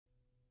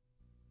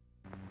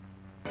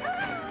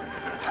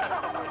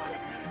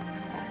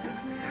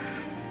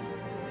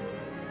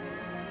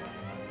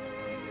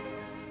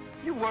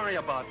You worry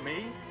about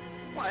me?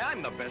 Why,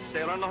 I'm the best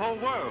sailor in the whole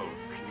world.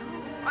 I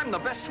know. I'm the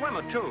best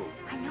swimmer, too.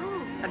 I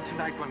know. And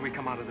tonight when we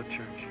come out of the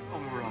church, oh,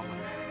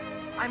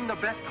 Marama, I'm the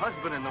best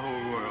husband in the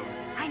whole world.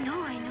 I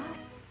know, I know.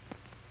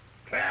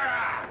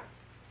 Clara!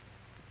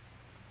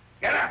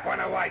 Get up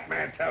when a white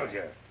man tells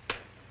you.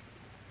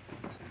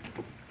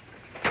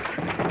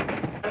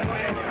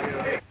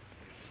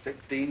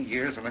 16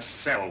 years in a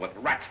cell with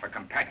rats for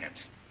companions.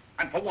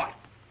 And for what?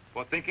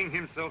 For thinking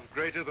himself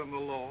greater than the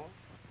law?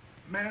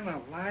 Man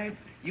alive,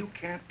 you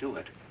can't do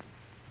it.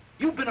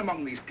 You've been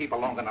among these people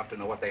long enough to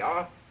know what they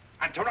are.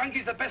 And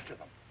Terangi's the best of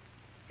them.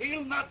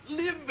 He'll not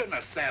live in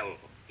a cell.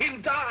 He'll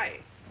die.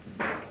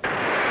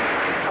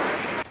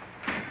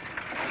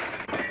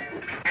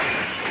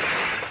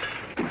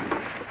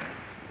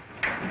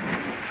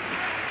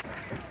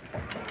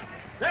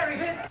 There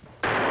he is.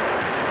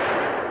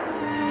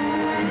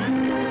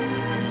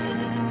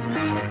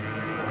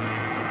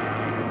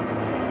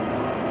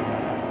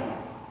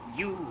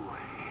 You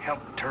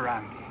helped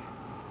Terangi.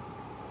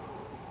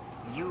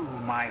 You,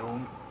 my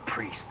own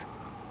priest.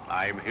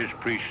 I'm his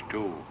priest,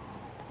 too.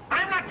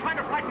 I'm not trying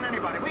to frighten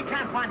anybody. We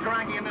can't find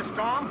Terangi in this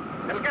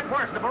storm. It'll get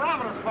worse. The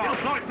barometer's falling.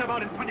 It'll slow itself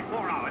out in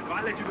 24 hours. If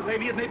I let you delay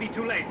me, it may be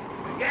too late.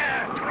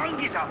 Yeah,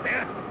 Terangi's out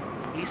there.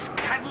 He's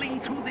paddling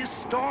through this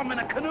storm in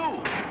a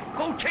canoe.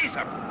 Go chase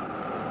him.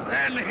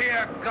 Then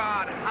hear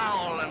God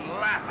howl and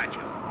laugh at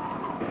you.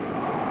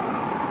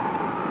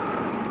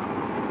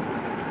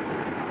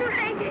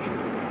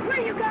 Terangi, where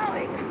are you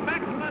going?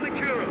 Back to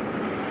Manicura.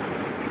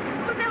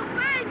 But they'll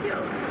find you.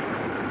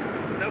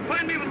 They'll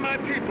find me with my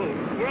people,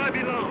 where I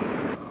belong.